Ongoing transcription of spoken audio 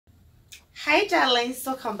Hi darlings,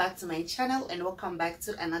 welcome back to my channel and welcome back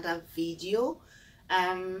to another video.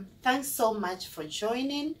 Thanks so much for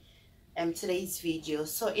joining today's video.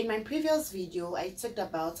 So in my previous video I talked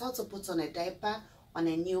about how to put on a diaper on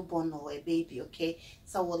a newborn or a baby. Okay,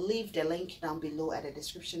 so I will leave the link down below at the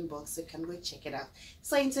description box so you can go check it out.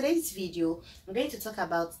 So in today's video I'm going to talk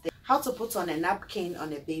about how to put on a napkin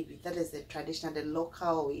on a baby. That is the traditional, the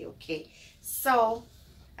local way. Okay, so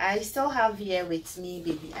I still have here with me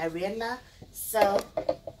baby Ariella, so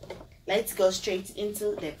let's go straight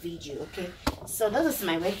into the video. Okay, so this is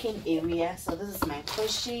my working area, so this is my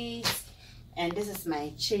crochet and this is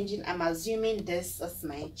my changing. I'm assuming this is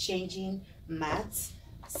my changing mat.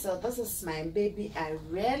 So this is my baby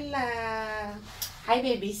Ariella. Hi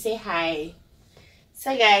baby, say hi.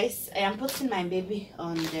 So guys, I am putting my baby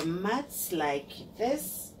on the mat like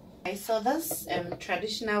this. I saw this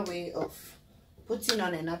traditional way of putting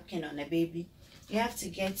on a napkin on a baby. You have to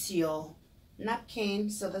get your napkin.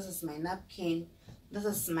 So this is my napkin, this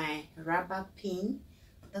is my rubber pin,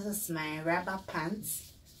 this is my rubber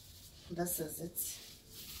pants, this is it.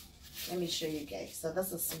 Let me show you guys. So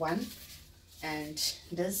this is one and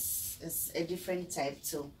this is a different type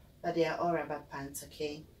too, but they are all rubber pants.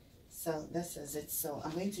 Okay, so this is it. So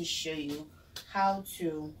I'm going to show you how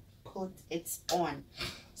to put it on.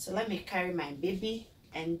 So let me carry my baby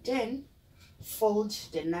and then fold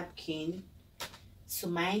the napkin to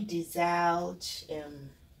my desired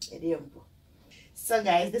so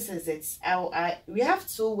guys, this is it. We have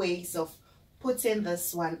two ways of putting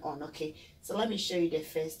this one on. Okay, so let me show you the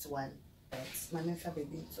first one.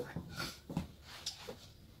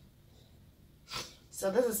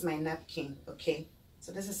 So this is my napkin. Okay,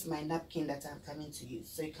 so this is my napkin that I'm coming to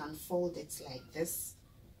use. So you can fold it like this,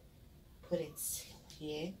 put it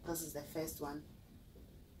here. This is the first one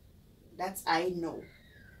that I know.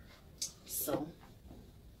 So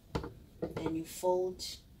then you fold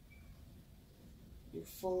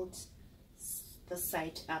the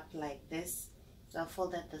side up like this. So I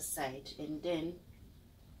folded the side and then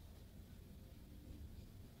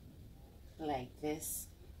like this.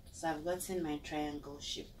 So I've gotten my triangle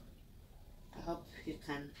shape. I hope you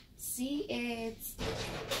can see it.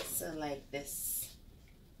 So like this.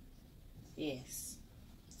 Yes,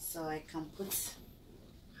 so I can put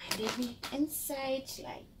my baby inside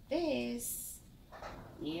like this.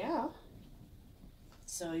 Yeah,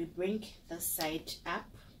 so you bring the side up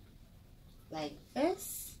like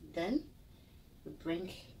this, then you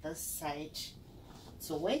bring this side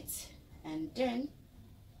to it and then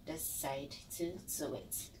this side to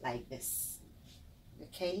it like this.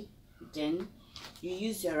 Okay, then you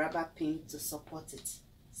use your rubber pin to support it.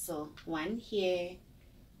 So one here,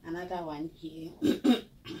 another one here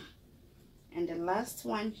and the last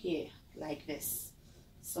one here like this.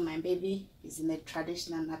 So my baby is in a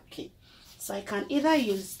traditional napkin. So I can either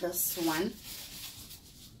use this one,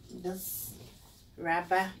 this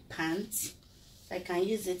rubber pant. I can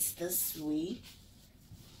use it this way.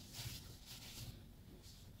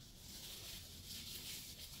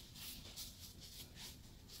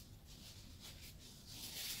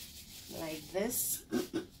 Like this.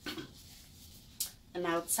 And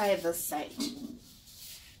I'll tie this side.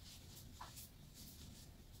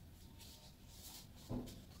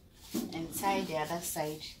 And tie the other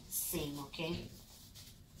side same. Okay,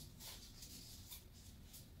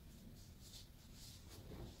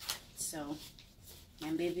 so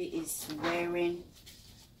my baby is wearing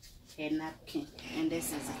a napkin and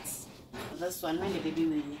this is it. This one, when the baby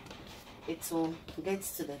will, it will get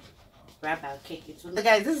to the rubber. Okay, it will. So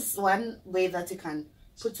guys, this is one way that you can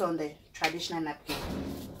put on the traditional napkin.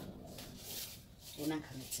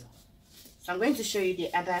 So I'm going to show you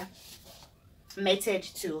the other method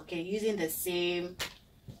too. Okay, using the same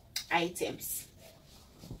items.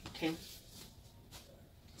 Okay,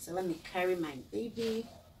 so let me carry my baby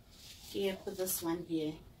here, put this one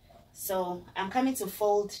here. So I'm coming to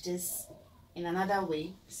fold this in another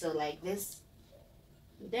way, so like this.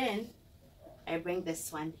 Then I bring this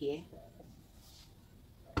one here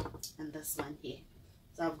and this one here.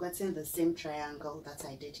 So I've gotten the same triangle that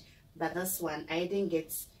I did, but this one I didn't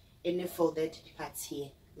get any folded parts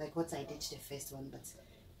here like what I did the first one, but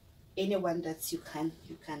anyone that you can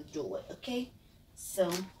do it. Okay, so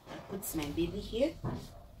I put my baby here.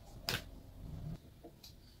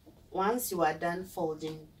 Once you are done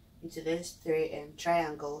folding into this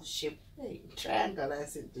triangle shape, triangle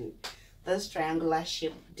as it do, this triangular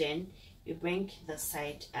shape, then you bring the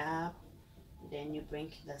side up, then you bring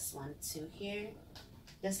this one to here,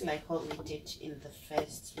 just like what we did in the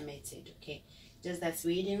first method. Okay, just that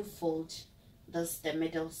we didn't fold this the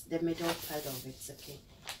middle part of it. Okay,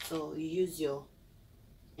 so you use your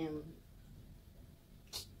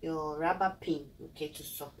your rubber pin, okay, to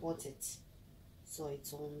support it so it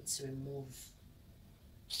won't remove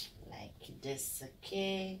like this.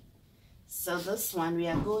 Okay, so this one we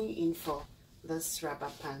are going in for this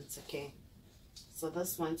rubber pants. Okay, so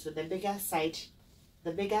this one, to the bigger side,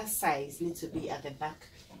 the bigger size need to be at the back,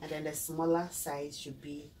 and then the smaller size should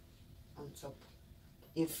be on top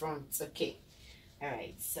in front. Okay, all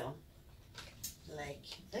right, so like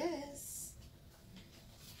this.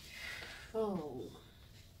 Oh,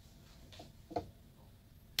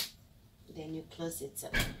 then you close it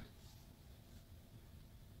up,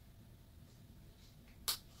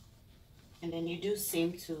 and then you do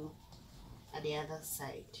same to at the other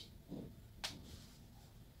side.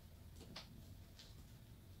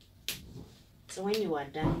 So when you are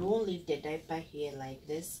done, you won't leave the diaper here like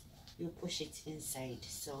this, you push it inside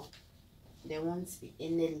so there won't be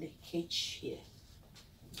any leakage here.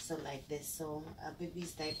 So like this. So our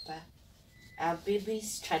baby's diaper, our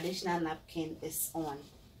baby's traditional napkin is on,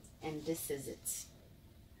 and this is it.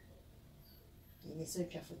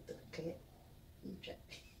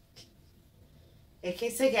 Okay,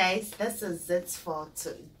 so guys, this is it for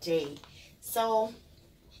today. So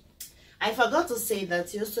I forgot to say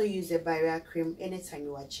that you also use a barrier cream anytime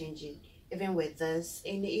you are changing, even with this,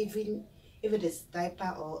 and even if it is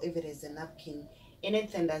diaper or if it is a napkin,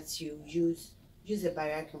 anything that you use a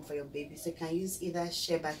barrier cream for your baby. So you can use either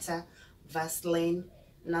shea butter, Vaseline,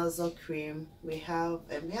 nasal cream. We have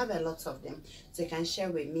a lot of them, so you can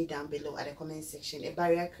share with me down below at the comment section a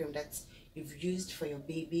barrier cream that you've used for your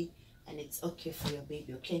baby and it's okay for your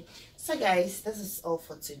baby. Okay, so guys, this is all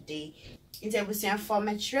for today. In the for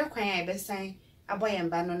mature kwanya besan aboy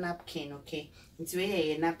mba no napkin. Okay, into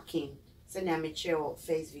a napkin send a mature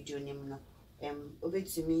first video name no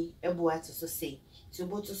obetumi ebu atoso say to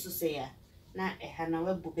boto so say ya na eha na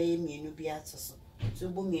webu be mienu bi atoso to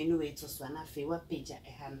bo mienu we toso na fe wa page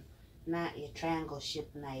eha no na a triangle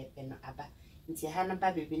shape na ye pe no aba nti eha no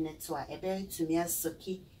ba baby neto a ebe tumi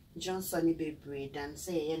asoki Johnson bebre than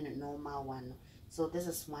say ye normal one. So this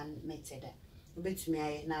is one method. Obetumi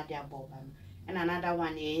aye na ade aboba no, and another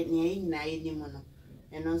one ye na ye mono,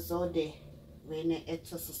 and also the we ne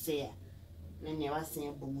eto so say na ne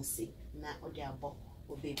wasen bomusi na ode abo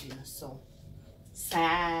o baby no. So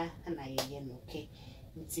sa na ye no. Okay,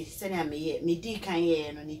 nti senya me di kan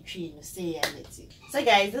ye no ni twi no say ya neti. So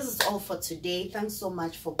guys, this is all for today. Thanks so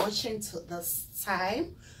much for watching to this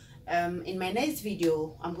time. In my next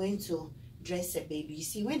video, I'm going to dress a baby. You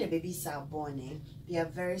see, when the babies are born, they are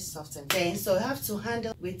very soft and thin, so you have to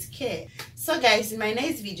handle with care. So guys, in my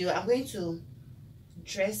next video, I'm going to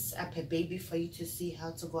dress up a baby for you to see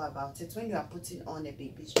how to go about it when you are putting on a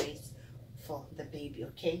baby's dress for the baby.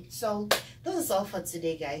 Okay, so this is all for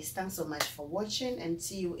today, guys. Thanks so much for watching, and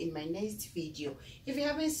see you in my next video. If you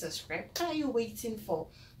haven't subscribed, what are you waiting for?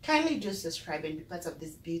 Kindly do subscribe and be part of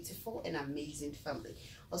this beautiful and amazing family.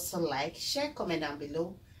 Also like, share, comment down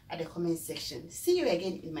below at the comment section. See you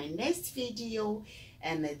again in my next video,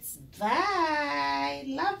 and it's bye.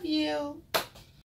 Love you.